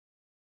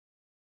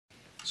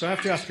So I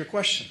have to ask you a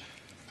question.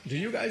 Do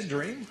you guys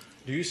dream?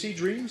 Do you see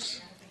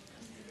dreams?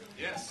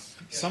 Yes.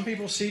 Some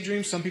people see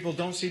dreams, some people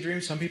don't see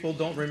dreams, some people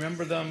don't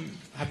remember them.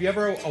 Have you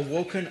ever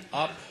awoken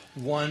up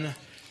one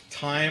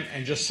time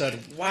and just said,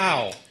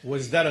 wow,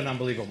 was that an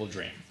unbelievable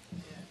dream?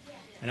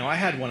 I know I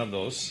had one of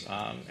those.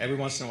 Every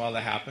once in a while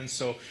that happens.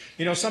 So,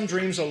 some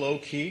dreams are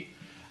low-key,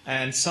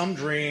 and some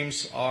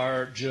dreams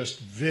are just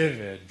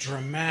vivid,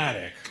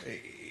 dramatic,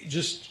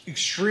 just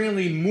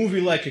extremely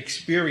movie-like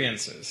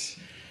experiences.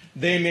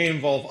 They may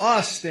involve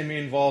us, they may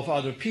involve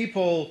other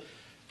people,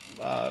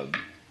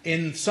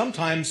 in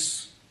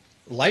sometimes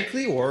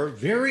likely or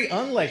very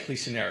unlikely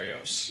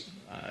scenarios.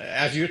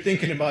 As you're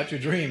thinking about your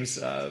dreams,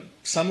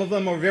 some of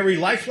them are very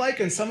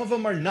lifelike and some of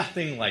them are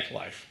nothing like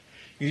life.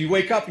 You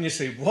wake up and you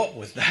say, what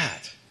was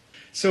that?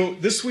 So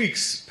this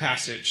week's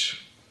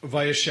passage,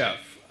 Vayeshev,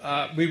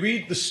 we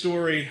read the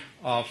story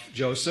of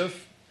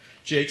Joseph,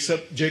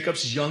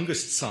 Jacob's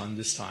youngest son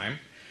this time,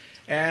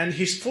 and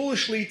he's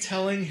foolishly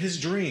telling his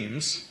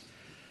dreams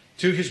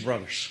to his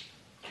brothers.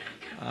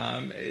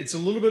 It's a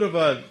little bit of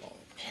a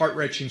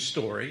heart-wrenching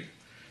story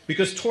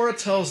because Torah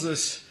tells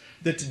us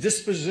that the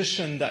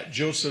disposition that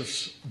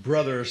Joseph's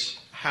brothers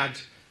had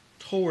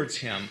towards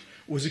him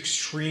was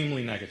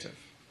extremely negative.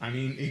 I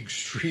mean,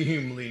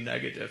 extremely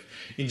negative.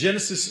 In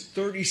Genesis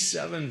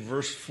 37,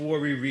 verse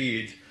 4, we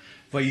read,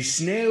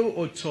 Vayisneu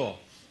oto,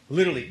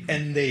 literally,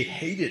 and they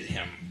hated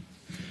him.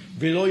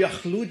 V'lo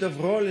yachlu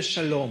davro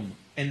leshalom,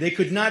 and they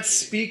could not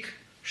speak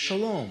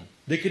shalom.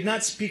 They could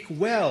not speak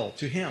well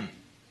to him.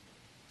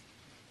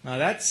 Now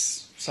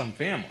that's some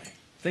family.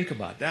 Think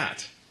about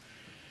that.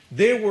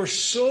 They were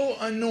so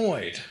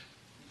annoyed,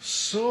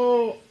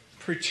 so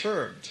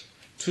perturbed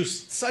to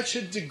such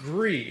a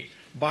degree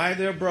by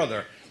their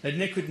brother that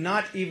they could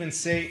not even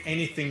say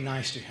anything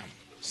nice to him.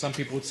 Some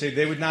people would say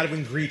they would not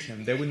even greet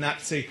him. They would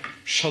not say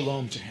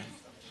shalom to him.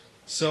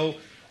 So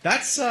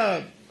that's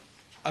a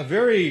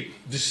very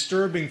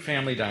disturbing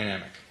family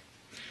dynamic.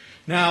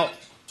 Now,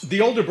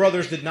 the older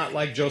brothers did not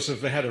like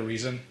Joseph. They had a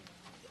reason.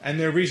 And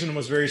their reason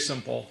was very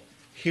simple.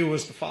 He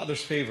was the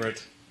father's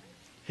favorite.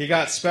 He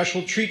got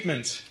special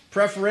treatment,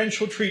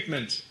 preferential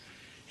treatment.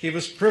 He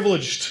was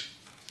privileged.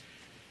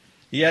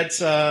 Yet,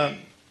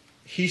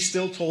 he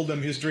still told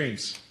them his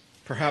dreams.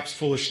 Perhaps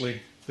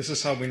foolishly. This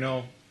is how we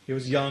know he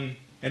was young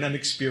and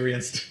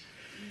unexperienced.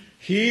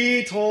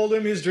 He told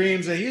him his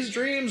dreams, and his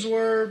dreams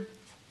were,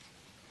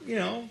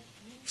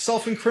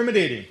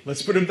 self-incriminating.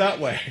 Let's put them that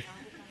way.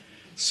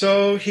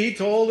 So he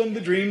told him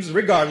the dreams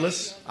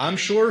regardless. I'm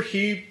sure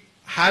he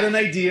had an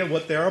idea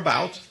what they're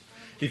about.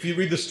 If you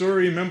read the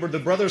story, remember the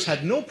brothers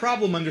had no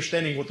problem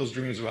understanding what those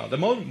dreams were about. The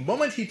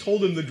moment he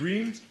told them the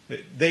dreams,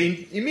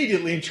 they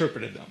immediately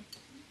interpreted them.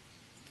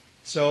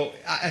 So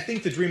I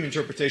think the dream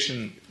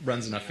interpretation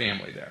runs in a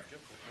family there.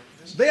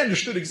 So they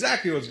understood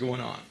exactly what's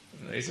going on.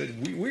 They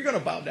said, we're going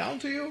to bow down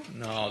to you?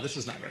 No, this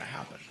is not going to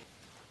happen.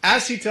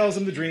 As he tells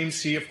them the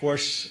dreams, he, of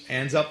course,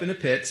 ends up in a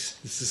pit.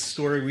 This is the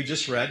story we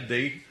just read.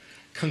 They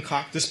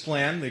concoct this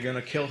plan. They're going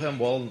to kill him.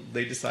 Well,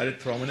 they decided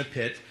to throw him in a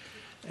pit,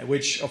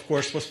 which, of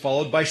course, was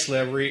followed by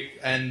slavery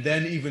and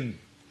then even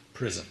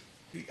prison.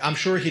 I'm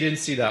sure he didn't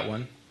see that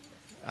one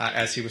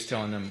as he was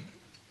telling them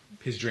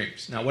his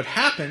dreams. Now, what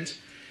happened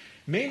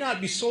may not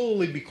be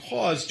solely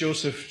because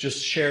Joseph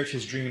just shared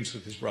his dreams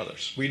with his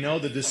brothers. We know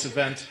that this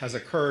event has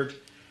occurred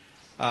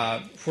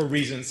for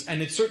reasons,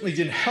 and it certainly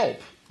didn't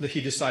help that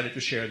he decided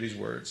to share these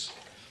words.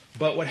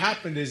 But what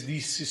happened is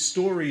these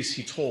stories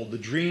he told, the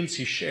dreams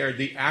he shared,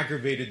 they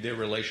aggravated their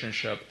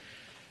relationship,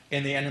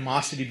 and the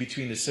animosity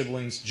between the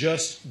siblings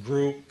just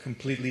grew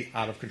completely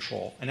out of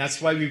control. And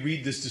that's why we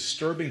read this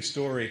disturbing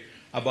story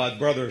about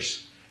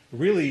brothers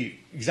really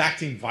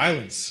exacting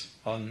violence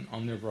on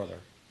their brother.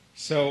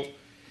 So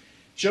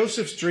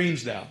Joseph's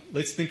dreams now,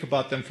 let's think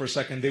about them for a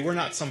second. They were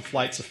not some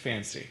flights of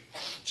fancy.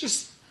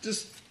 Just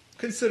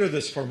consider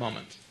this for a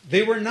moment.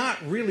 They were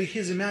not really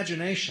his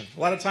imagination. A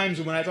lot of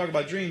times when I talk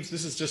about dreams,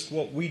 this is just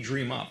what we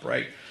dream up,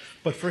 right?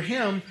 But for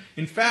him,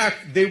 in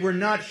fact, they were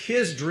not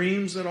his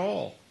dreams at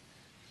all.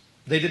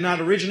 They did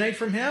not originate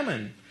from him,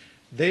 and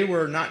they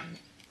were not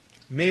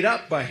made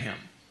up by him.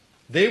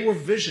 They were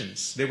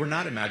visions. They were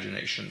not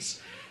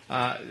imaginations.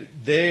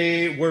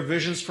 They were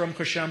visions from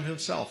Hashem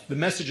himself. The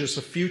messages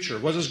of future.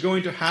 What is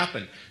going to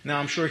happen? Now,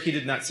 I'm sure he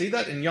did not see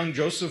that, and young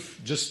Joseph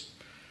just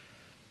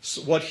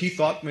what he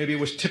thought maybe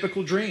was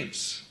typical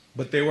dreams.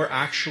 But they were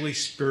actually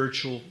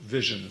spiritual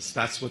visions.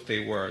 That's what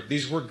they were.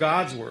 These were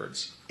God's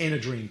words in a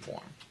dream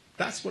form.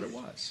 That's what it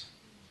was.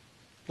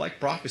 Like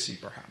prophecy,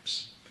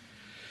 perhaps.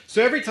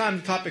 So every time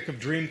the topic of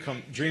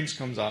dreams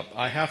comes up,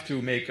 I have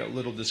to make a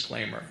little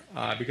disclaimer.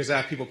 Because I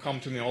have people come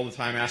to me all the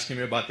time asking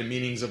me about the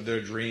meanings of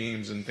their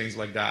dreams and things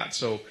like that.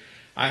 So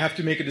I have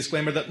to make a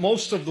disclaimer that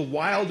most of the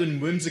wild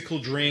and whimsical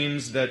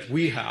dreams that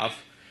we have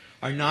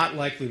are not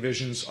likely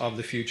visions of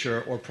the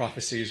future or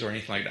prophecies or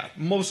anything like that.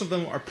 Most of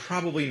them are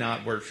probably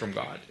not word from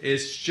God.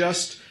 It's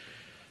just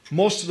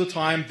most of the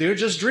time, they're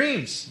just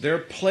dreams. They're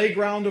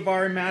playground of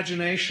our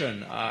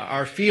imagination,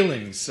 our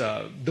feelings,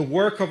 the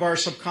work of our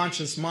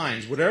subconscious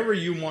minds, whatever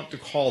you want to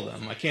call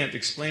them. I can't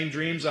explain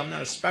dreams. I'm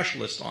not a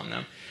specialist on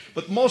them.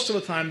 But most of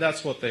the time,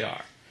 that's what they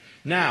are.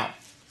 Now,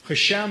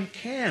 Hashem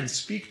can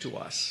speak to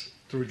us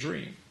through a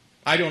dream.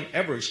 I don't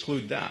ever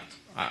exclude that.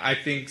 I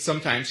think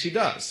sometimes he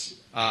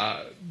does.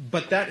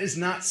 But that is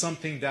not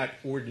something that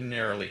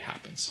ordinarily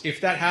happens.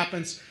 If that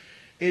happens,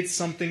 it's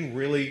something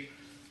really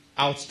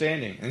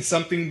outstanding and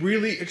something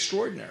really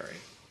extraordinary.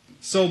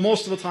 So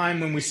most of the time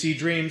when we see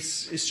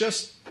dreams, it's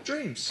just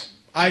dreams.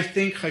 I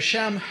think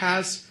Hashem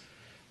has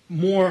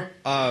more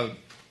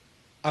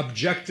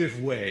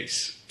objective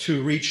ways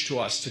to reach to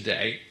us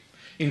today.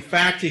 In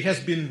fact, he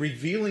has been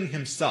revealing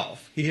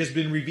himself. He has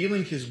been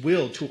revealing his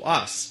will to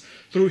us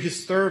through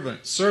his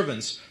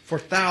servants for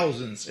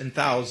thousands and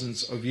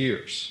thousands of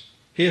years.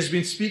 He has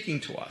been speaking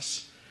to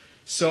us.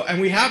 So,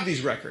 and we have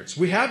these records,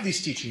 we have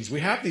these teachings, we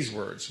have these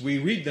words, we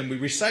read them, we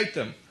recite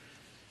them.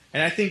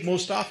 And I think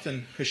most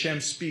often Hashem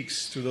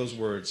speaks through those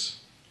words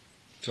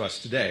to us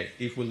today,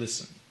 if we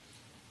listen.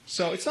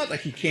 So it's not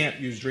like he can't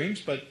use dreams,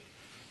 but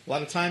a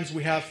lot of times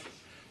we have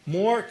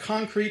more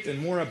concrete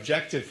and more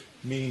objective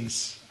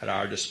means at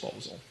our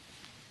disposal.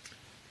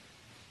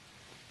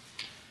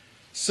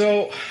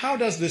 So how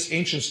does this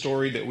ancient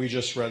story that we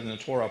just read in the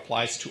Torah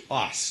applies to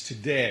us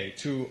today,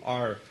 to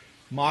our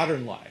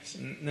modern lives?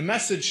 And the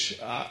message,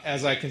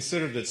 as I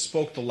considered it,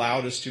 spoke the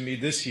loudest to me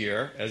this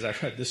year, as I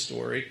read this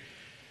story,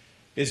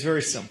 is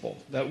very simple.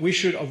 That we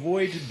should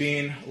avoid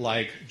being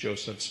like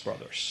Joseph's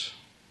brothers.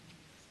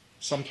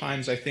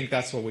 Sometimes I think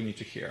that's what we need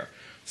to hear.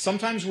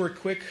 Sometimes we're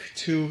quick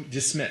to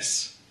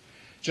dismiss.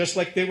 Just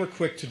like they were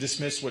quick to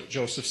dismiss what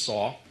Joseph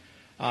saw,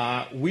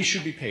 we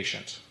should be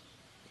patient.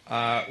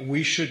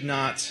 We should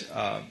not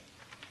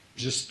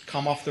just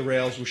come off the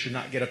rails. We should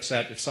not get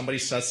upset if somebody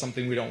says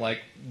something we don't like.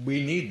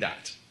 We need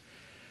that.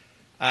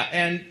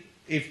 And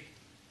if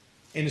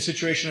in the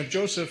situation of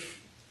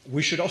Joseph,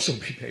 we should also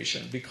be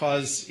patient,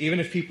 because even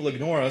if people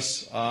ignore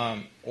us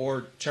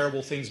or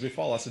terrible things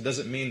befall us, it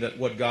doesn't mean that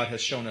what God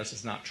has shown us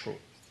is not true.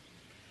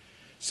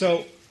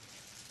 So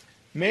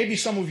maybe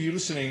some of you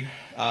listening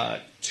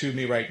to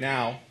me right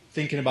now,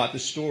 thinking about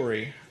this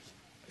story,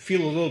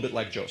 feel a little bit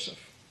like Joseph.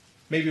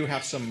 Maybe we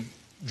have some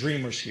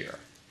dreamers here.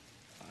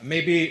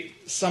 Maybe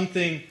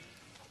something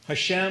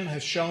Hashem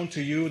has shown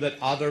to you that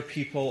other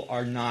people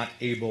are not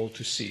able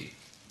to see.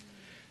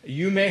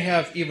 You may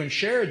have even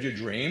shared your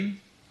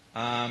dream,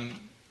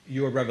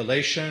 your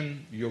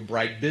revelation, your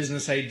bright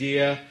business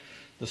idea,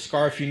 the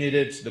scarf you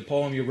knitted, the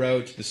poem you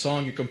wrote, the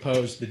song you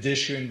composed, the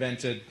dish you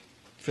invented,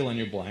 fill in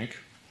your blank.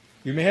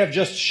 You may have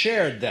just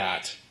shared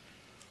that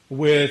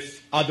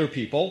with other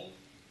people.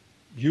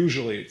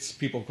 Usually it's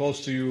people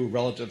close to you,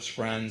 relatives,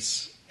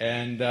 friends,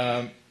 and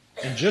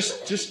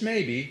just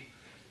maybe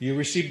you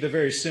received a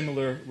very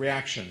similar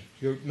reaction.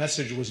 Your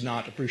message was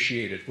not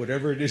appreciated.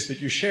 Whatever it is that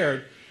you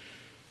shared,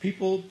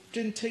 people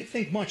didn't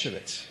think much of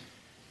it.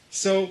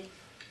 So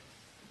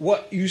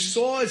what you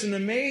saw as an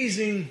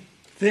amazing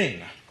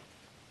thing,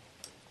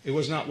 it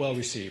was not well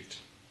received.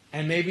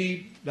 And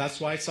maybe that's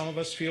why some of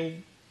us feel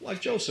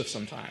like Joseph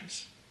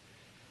sometimes.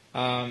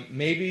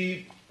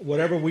 Maybe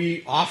whatever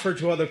we offer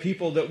to other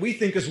people that we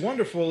think is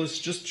wonderful is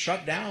just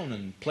shut down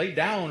and played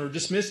down or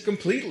dismissed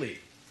completely.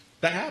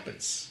 That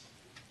happens.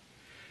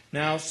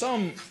 Now,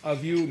 some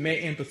of you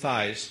may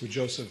empathize with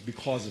Joseph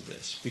because of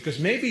this, because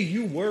maybe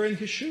you were in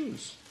his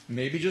shoes,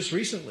 maybe just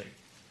recently.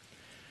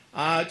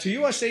 To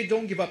you, I say,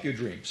 don't give up your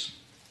dreams,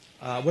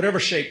 whatever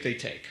shape they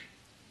take.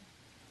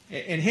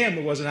 In him,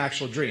 it was an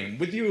actual dream.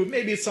 With you,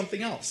 maybe it's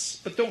something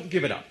else, but don't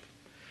give it up.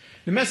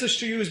 The message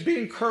to you is be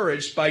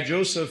encouraged by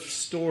Joseph's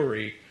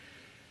story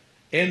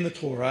in the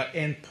Torah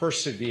and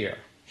persevere.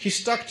 He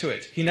stuck to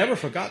it. He never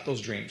forgot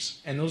those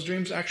dreams, and those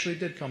dreams actually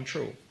did come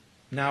true.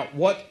 Now,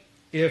 what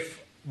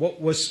if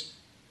what was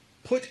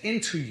put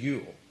into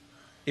you,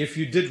 if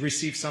you did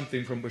receive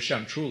something from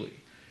Hashem truly,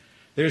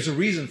 there's a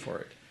reason for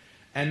it,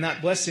 and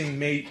that blessing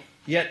may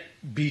yet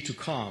be to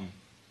come.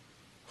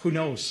 Who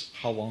knows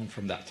how long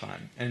from that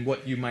time, and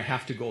what you might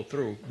have to go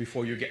through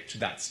before you get to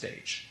that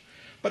stage.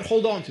 But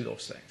hold on to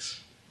those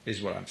things,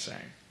 is what I'm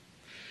saying.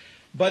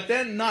 But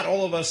then not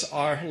all of us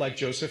are like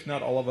Joseph.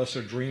 Not all of us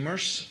are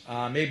dreamers.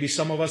 Maybe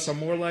some of us are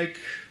more like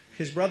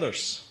his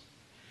brothers.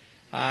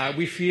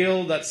 We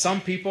feel that some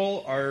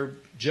people are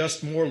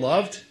just more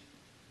loved.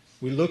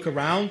 We look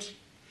around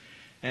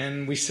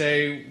and we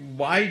say,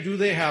 why do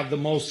they have the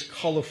most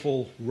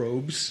colorful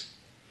robes?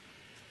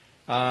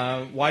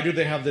 Why do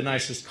they have the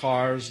nicest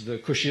cars, the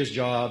cushiest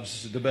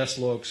jobs, the best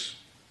looks?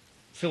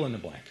 Fill in the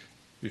blank.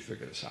 We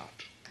figure this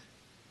out.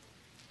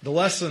 The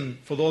lesson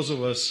for those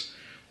of us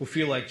who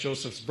feel like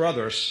Joseph's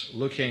brothers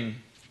looking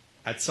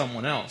at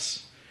someone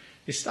else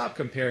is stop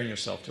comparing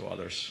yourself to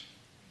others.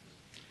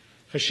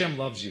 Hashem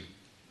loves you.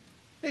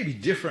 Maybe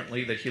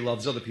differently that he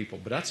loves other people,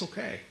 but that's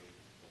okay.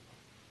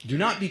 Do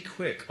not be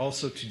quick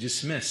also to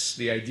dismiss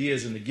the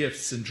ideas and the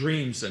gifts and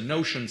dreams and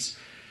notions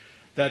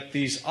that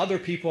these other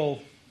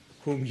people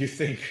whom you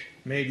think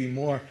may be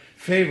more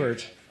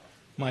favored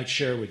might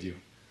share with you.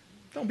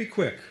 Don't be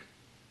quick.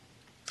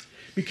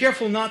 Be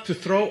careful not to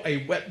throw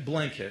a wet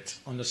blanket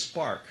on the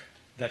spark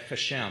that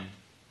Hashem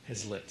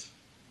has lit.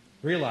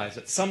 Realize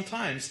that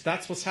sometimes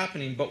that's what's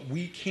happening, but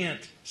we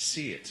can't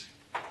see it.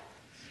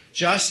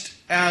 Just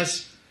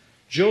as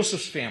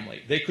Joseph's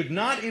family, they could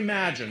not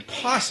imagine,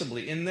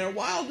 possibly in their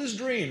wildest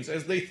dreams,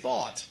 as they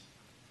thought,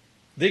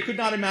 they could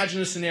not imagine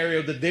a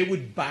scenario that they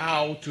would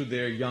bow to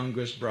their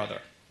youngest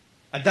brother.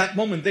 At that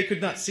moment, they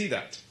could not see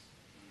that.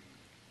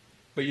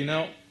 But you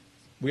know,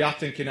 we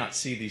often cannot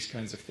see these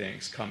kinds of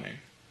things coming.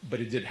 But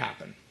it did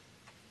happen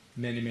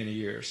many, many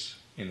years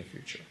in the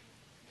future.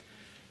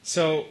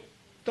 So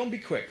don't be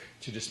quick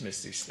to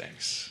dismiss these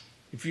things.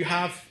 If you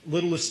have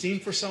little esteem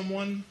for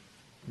someone,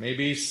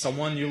 maybe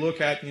someone you look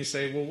at and you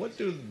say, well, what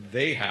do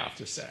they have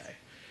to say?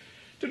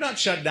 Do not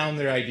shut down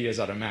their ideas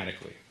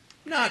automatically.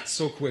 Not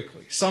so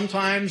quickly.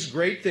 Sometimes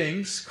great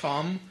things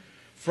come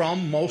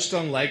from most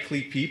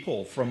unlikely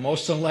people, from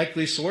most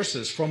unlikely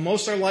sources, from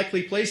most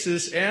unlikely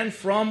places, and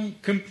from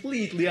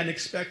completely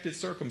unexpected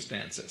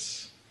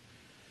circumstances.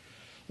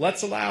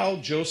 Let's allow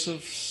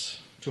Josephs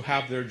to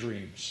have their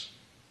dreams.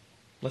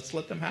 Let's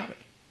let them have it.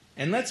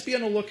 And let's be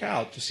on the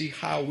lookout to see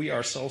how we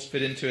ourselves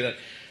fit into it,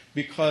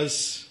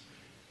 because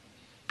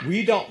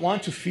we don't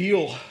want to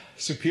feel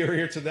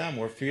superior to them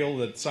or feel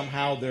that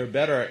somehow they're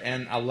better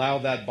and allow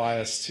that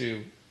bias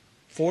to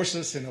force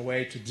us in a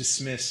way to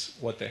dismiss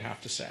what they have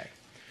to say.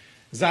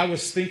 As I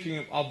was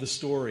thinking of the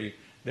story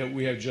that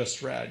we have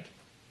just read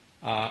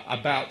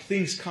about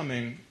things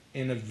coming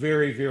in a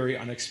very, very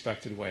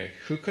unexpected way.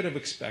 Who could have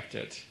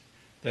expected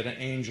that an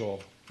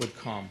angel would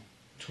come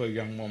to a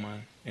young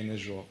woman in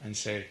Israel and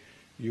say,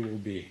 you will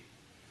be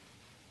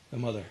the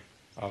mother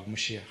of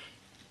Mashiach?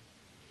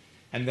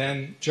 And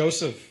then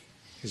Joseph,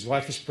 his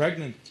wife is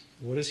pregnant.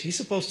 What is he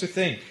supposed to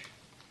think?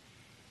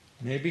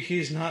 Maybe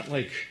he's not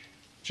like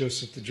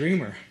Joseph the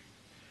dreamer.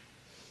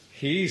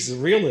 He's the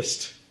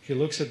realist. He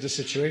looks at the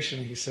situation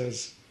and he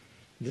says,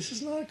 this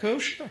is not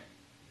kosher.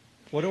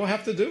 What do I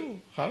have to do?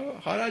 How do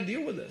I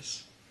deal with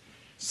this?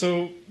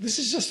 So this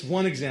is just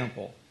one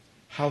example.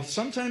 How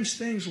sometimes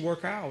things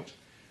work out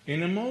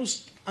in the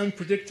most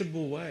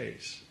unpredictable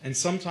ways. And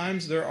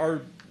sometimes there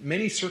are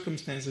many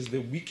circumstances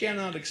that we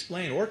cannot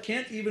explain or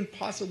can't even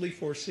possibly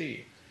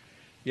foresee.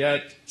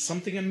 Yet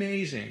something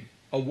amazing,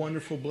 a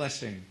wonderful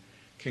blessing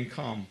can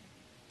come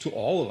to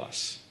all of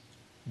us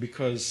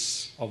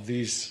because of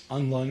these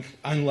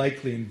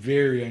unlikely and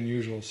very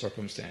unusual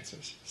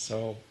circumstances.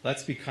 So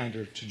let's be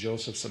kinder to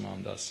Josephs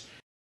among us